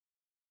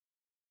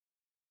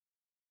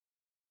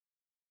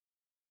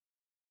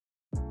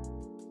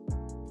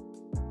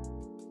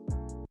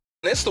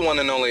It's the one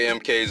and only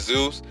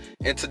MkZues,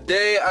 and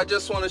today I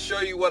just want to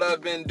show you what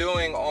I've been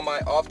doing on my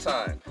off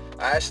time.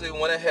 I actually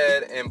went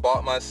ahead and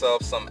bought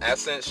myself some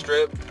accent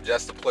strip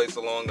just to place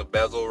along the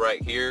bezel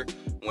right here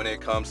when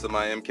it comes to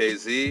my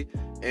MkZ.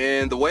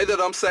 And the way that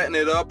I'm setting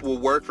it up will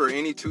work for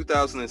any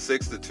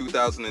 2006 to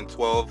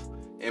 2012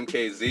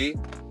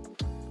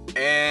 MkZ.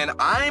 And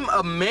I'm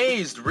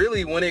amazed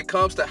really when it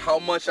comes to how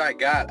much I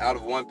got out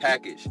of one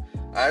package.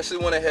 I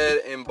actually went ahead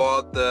and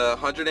bought the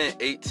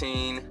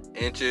 118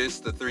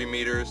 inches to 3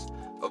 meters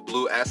of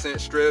blue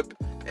accent strip,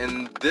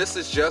 and this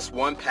is just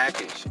one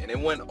package, and it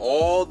went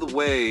all the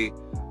way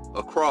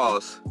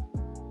across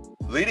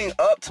leading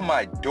up to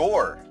my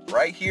door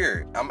right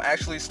here. I'm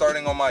actually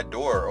starting on my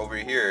door over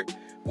here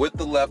with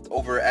the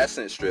leftover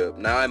accent strip.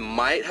 Now I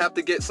might have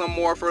to get some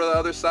more for the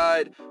other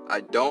side.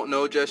 I don't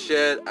know just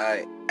yet.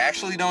 I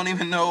actually don't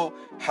even know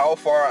how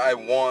far I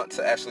want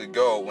to actually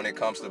go when it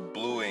comes to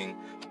bluing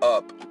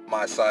up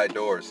my side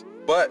doors.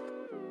 But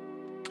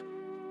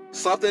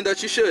something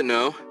that you should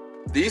know,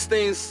 these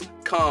things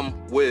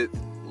come with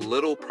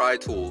little pry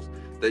tools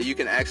that you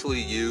can actually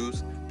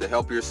use to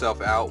help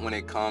yourself out when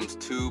it comes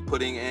to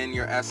putting in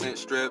your accent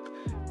strip.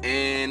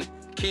 And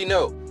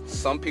keynote,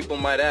 some people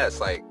might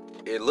ask, like,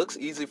 it looks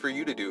easy for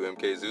you to do,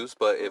 MkZues,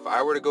 but if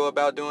I were to go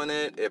about doing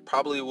it, it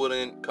probably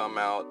wouldn't come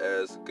out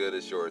as good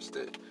as yours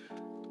did.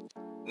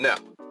 Now,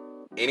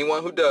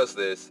 anyone who does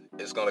this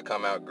is going to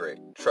come out great,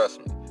 trust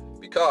me,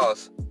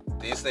 because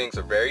these things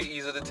are very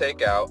easy to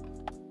take out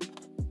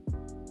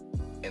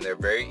and they're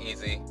very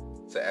easy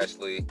to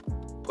actually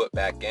put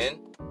back in,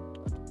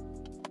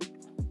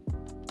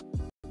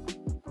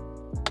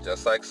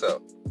 just like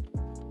so.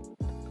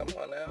 Come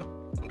on now,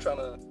 I'm trying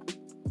to,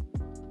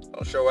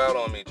 don't show out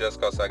on me just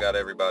because I got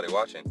everybody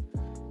watching.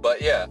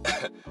 But yeah,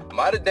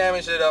 might have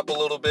damaged it up a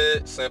little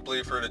bit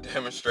simply for the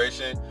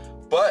demonstration,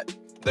 but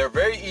they're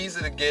very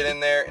easy to get in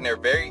there and they're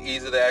very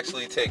easy to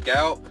actually take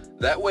out.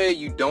 That way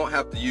you don't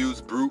have to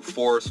use brute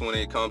force when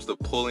it comes to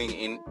pulling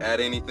in at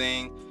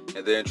anything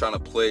and then trying to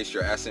place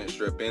your accent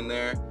strip in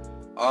there.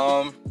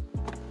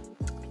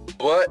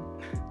 But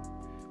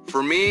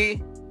for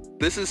me,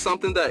 this is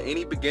something that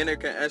any beginner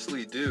can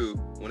actually do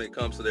when it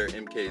comes to their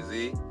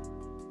MkZ.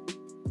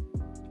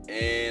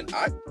 And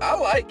I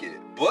like it.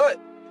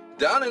 But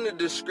down in the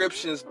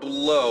descriptions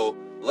below,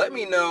 let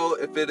me know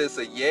if it is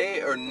a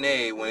yay or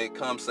nay when it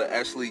comes to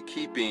actually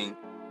keeping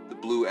the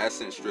blue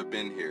accent strip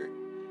in here.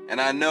 And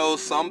I know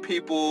some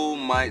people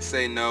might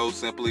say no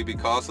simply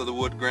because of the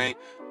wood grain,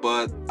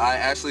 but I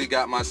actually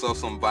got myself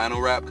some vinyl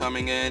wrap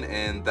coming in,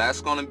 and that's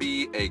going to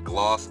be a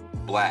gloss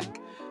black.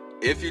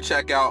 If you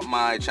check out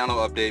my channel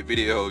update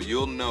video,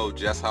 you'll know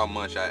just how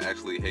much I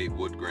actually hate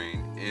wood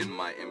grain in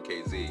my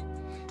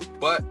MkZ.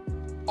 But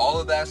all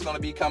of that's going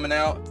to be coming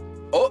out.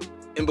 Oh,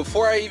 and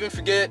before I even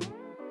forget,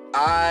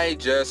 I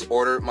just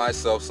ordered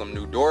myself some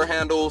new door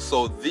handles,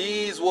 so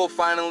these will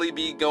finally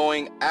be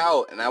going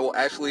out, and I will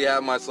actually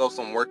have myself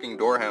some working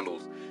door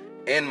handles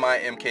in my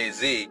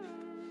MkZ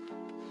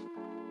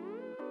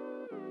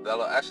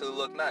that'll actually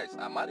look nice.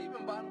 I might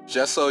even buy them.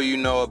 Just so you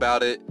know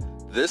about it,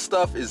 this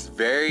stuff is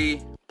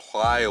very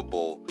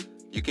pliable.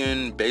 You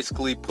can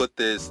basically put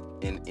this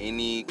in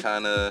any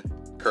kind of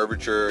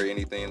curvature or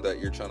anything that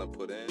you're trying to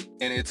put in.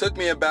 And it took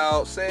me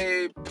about,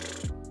 say,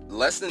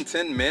 less than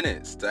 10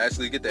 minutes to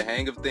actually get the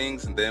hang of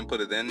things and then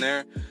put it in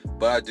there.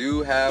 But I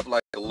do have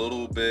like a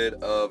little bit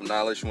of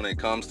knowledge when it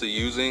comes to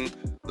using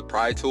the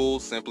pry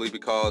tools, simply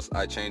because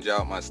I change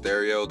out my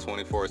stereo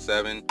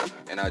 24/7,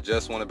 and I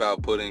just went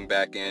about putting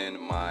back in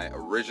my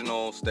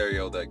original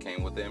stereo that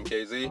came with the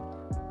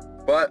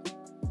MkZ. But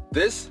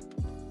this,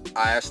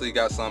 I actually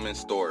got some in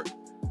store.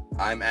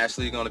 I'm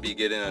actually going to be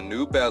getting a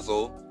new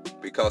bezel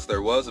because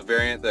there was a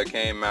variant that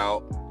came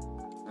out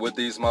with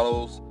these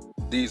models,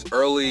 these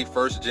early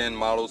first gen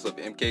models of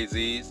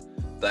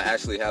MkZs that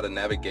actually had a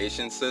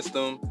navigation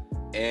system,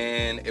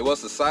 and it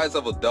was the size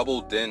of a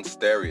double DIN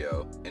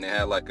stereo, and it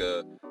had like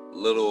a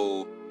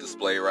little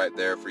display right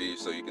there for you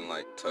so you can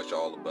like touch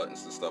all the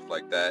buttons and stuff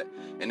like that.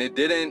 And it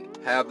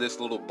didn't have this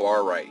little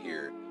bar right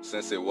here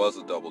since it was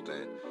a double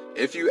DIN.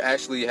 If you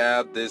actually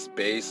have this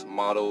base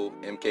model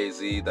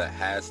MkZ that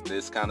has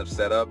this kind of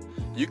setup,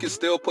 you can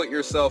still put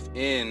yourself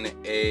in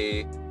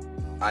a,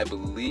 I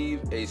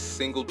believe, a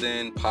single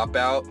DIN pop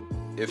out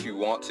if you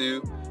want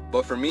to.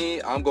 But for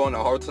me, I'm going the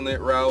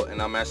alternate route,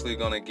 and I'm actually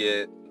going to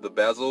get the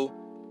bezel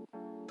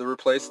to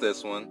replace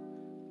this one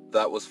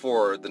that was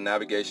for the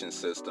navigation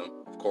system,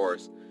 of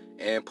course,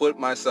 and put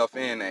myself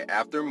in an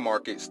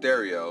aftermarket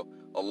stereo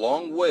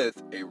along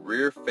with a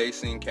rear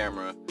facing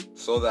camera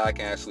so that I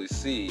can actually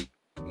see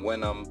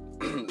when I'm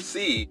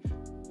see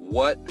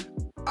what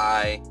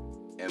I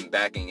am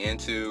backing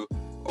into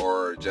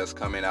or just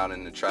coming out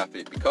in the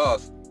traffic.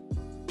 Because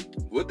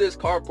with this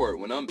carport,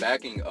 when I'm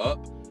backing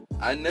up,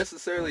 I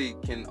necessarily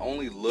can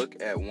only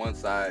look at one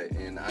side,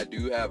 and I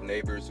do have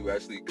neighbors who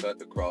actually cut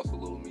across a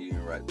little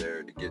median right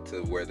there to get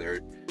to where they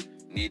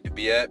need to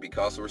be at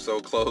because we're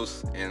so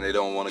close and they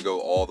don't want to go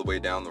all the way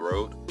down the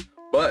road.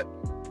 But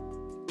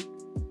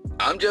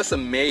I'm just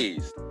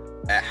amazed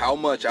at how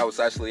much I was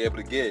actually able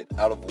to get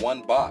out of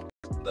one box.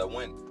 that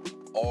went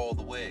all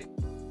the way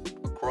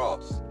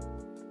across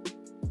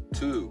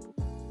to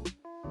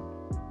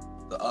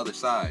the other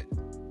side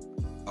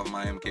of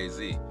my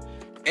MkZ.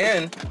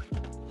 And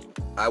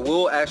I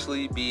will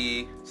actually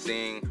be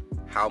seeing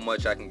how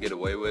much I can get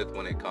away with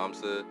when it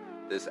comes to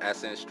this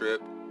accent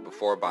strip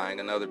before buying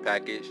another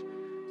package.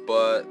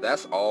 But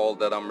that's all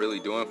that I'm really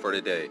doing for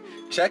today.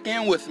 Check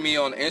in with me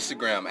on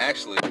Instagram,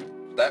 actually.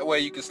 That way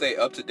you can stay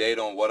up to date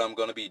on what I'm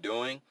going to be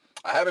doing.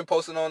 I haven't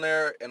posted on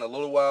there in a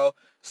little while,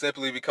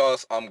 simply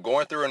because I'm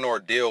going through an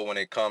ordeal when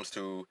it comes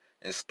to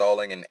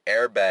installing an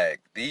airbag.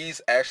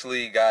 These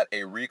actually got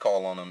a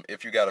recall on them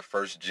if you got a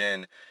first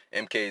gen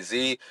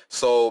MkZ,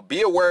 so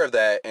be aware of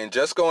that and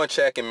just go and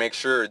check and make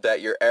sure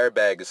that your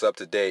airbag is up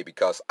to date,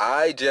 because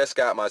I just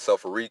got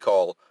myself a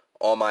recall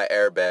on my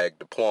airbag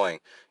deploying,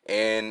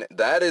 and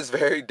that is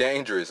very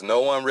dangerous.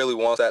 No one really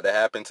wants that to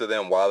happen to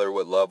them while they're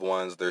with loved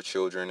ones, their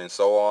children, and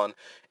so on,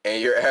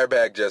 and your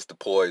airbag just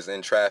deploys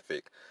in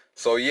traffic.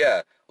 So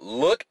yeah,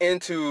 look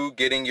into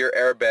getting your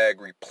airbag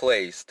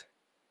replaced,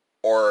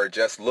 or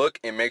just look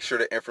and make sure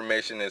the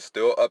information is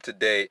still up to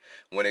date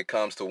when it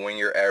comes to when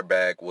your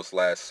airbag was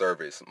last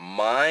serviced.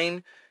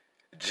 Mine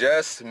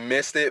just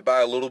missed it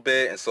by a little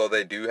bit, and so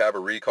they do have a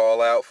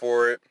recall out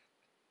for it,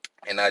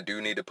 and I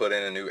do need to put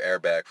in a new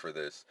airbag for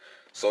this.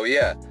 So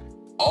yeah,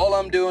 all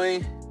I'm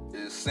doing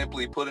is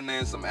simply putting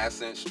in some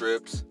accent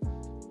strips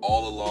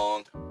all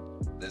along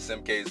this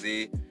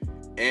MkZ.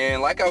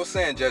 And like I was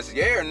saying, just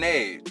yay or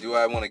nay, do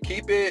I want to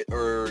keep it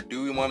or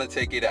do we want to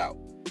take it out?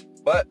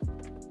 But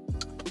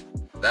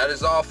that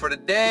is all for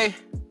today,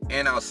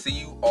 and I'll see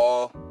you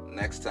all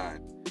next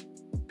time.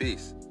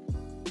 Peace.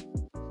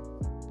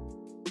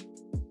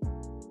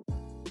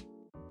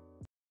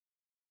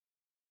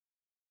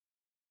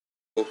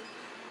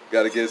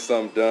 Gotta get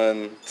something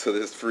done to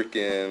this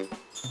freaking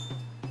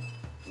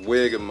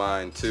wig of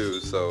mine too,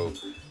 so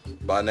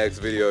by next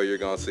video you're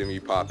gonna see me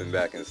popping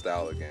back in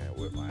style again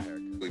with my hair.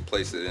 We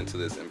place it into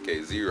this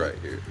MkZ right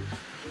here.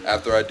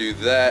 After I do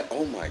that,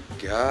 oh my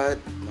god,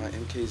 my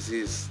MkZ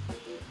is,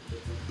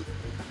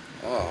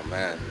 oh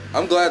man,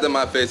 I'm glad that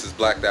my face is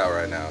blacked out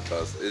right now,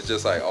 because it's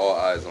just like all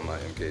eyes on my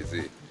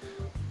MkZ.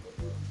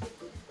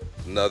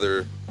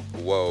 Another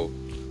woe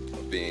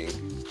of being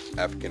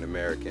African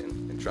American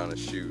and trying to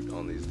shoot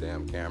on these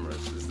damn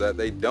cameras is that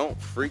they don't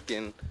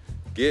freaking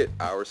get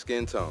our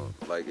skin tone.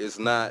 Like, it's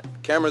not,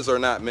 cameras are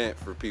not meant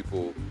for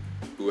people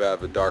who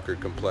have a darker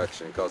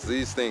complexion, because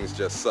these things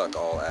just suck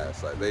all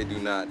ass. Like, they do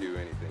not do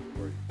anything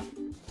for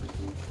you.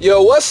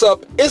 Yo, what's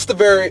up? It's the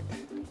very,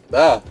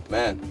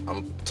 man,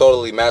 I'm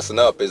totally messing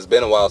up. It's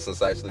been a while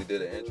since I actually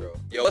did an intro.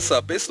 Yo, what's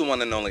up? It's the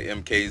one and only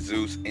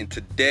MkZues, and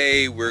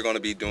today we're going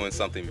to be doing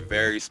something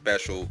very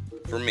special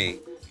for me.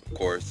 Of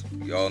course,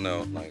 y'all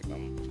know, like,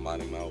 I'm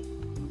modding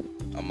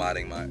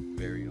my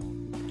very own.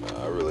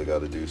 I really got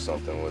to do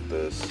something with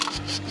this.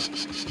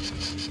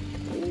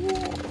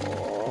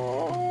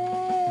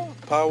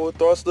 Power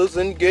thrusters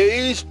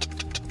engaged.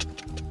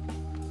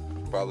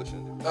 Probably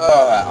shouldn't do.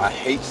 I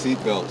hate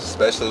seatbelts,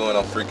 especially when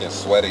I'm freaking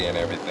sweaty and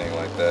everything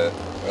like that.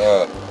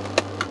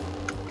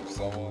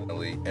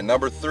 And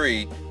number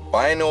 3,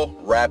 vinyl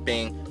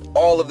wrapping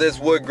all of this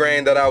wood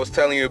grain that I was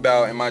telling you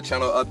about in my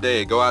channel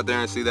update. Go out there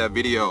and see that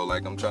video.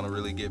 Like, I'm trying to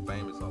really get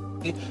famous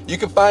on it. You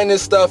can find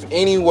this stuff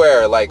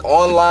anywhere, like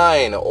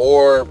online,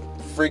 or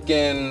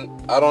freaking,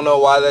 I don't know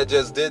why that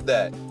just did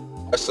that,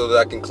 so that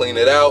I can clean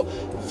it out.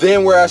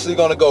 Then we're actually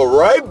gonna go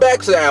right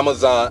back to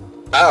Amazon.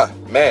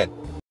 Man,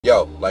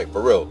 yo, like,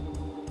 for real,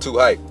 too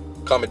hype.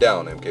 Calm it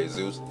down,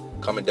 MkZues,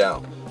 calm it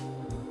down.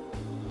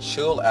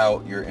 Chill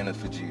out, you're in a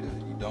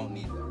Vegeta. You don't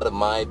need that. Of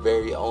my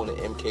very own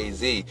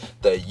MkZ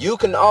that you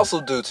can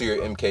also do to your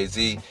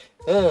MkZ,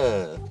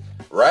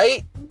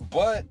 right?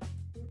 But